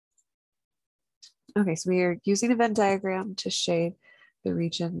Okay, so we are using a Venn diagram to shade the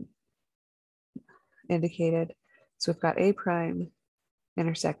region indicated. So we've got A prime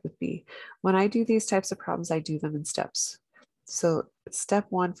intersect with B. When I do these types of problems, I do them in steps. So step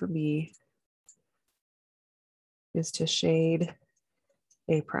one for me is to shade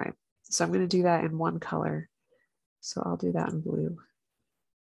A prime. So I'm going to do that in one color. So I'll do that in blue.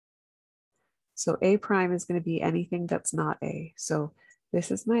 So A prime is going to be anything that's not A. So this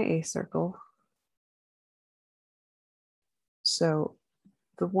is my A circle. So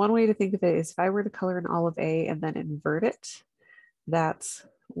the one way to think of it is if I were to color in all of A and then invert it, that's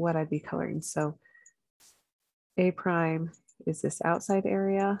what I'd be coloring. So A prime is this outside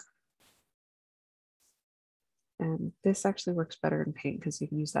area. And this actually works better in paint because you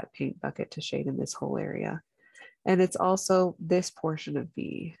can use that paint bucket to shade in this whole area. And it's also this portion of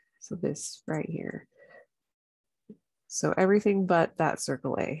B. So this right here. So everything but that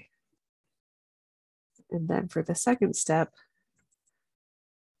circle A. And then for the second step,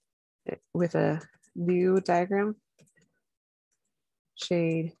 with a new diagram,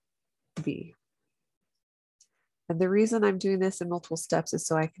 shade B. And the reason I'm doing this in multiple steps is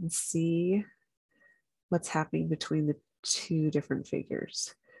so I can see what's happening between the two different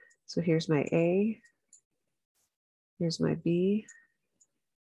figures. So here's my A, here's my B,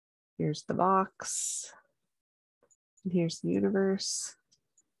 here's the box, and here's the universe.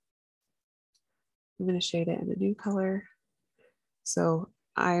 I'm going to shade it in a new color. So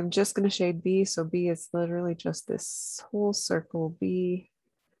I'm just going to shade B. So B is literally just this whole circle B.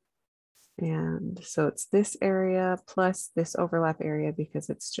 And so it's this area plus this overlap area because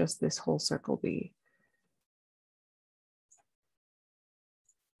it's just this whole circle B.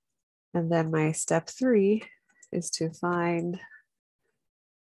 And then my step 3 is to find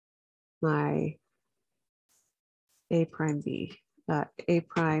my A prime B. A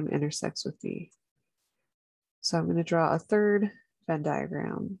prime intersects with B. So I'm going to draw a third Venn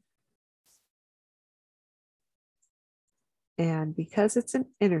diagram. And because it's an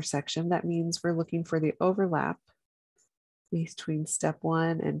intersection, that means we're looking for the overlap between step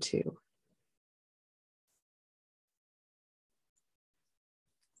 1 and 2.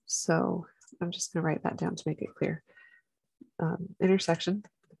 So I'm just going to write that down to make it clear. Intersection.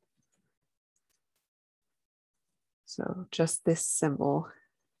 So just this symbol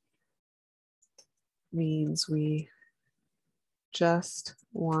means we just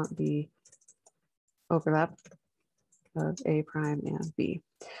want the overlap of A prime and B,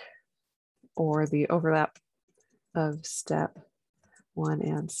 or the overlap of step 1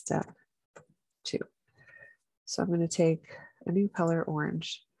 and step 2. So I'm going to take a new color,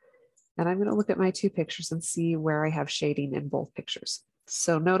 orange, and I'm going to look at my two pictures and see where I have shading in both pictures.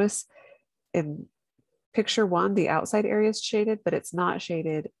 So notice in picture 1, the outside area is shaded, but it's not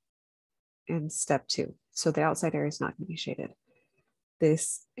shaded in step 2. So the outside area is not going to be shaded.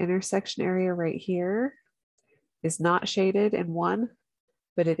 This intersection area right here is not shaded in 1,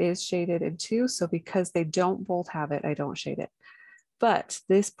 but it is shaded in 2. So because they don't both have it, I don't shade it. But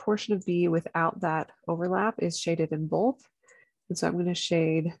this portion of B without that overlap is shaded in both. And so I'm going to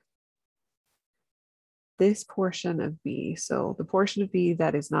shade this portion of B. So the portion of B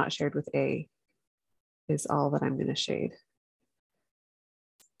that is not shared with A is all that I'm going to shade.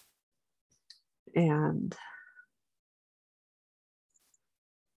 And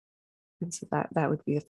so that would be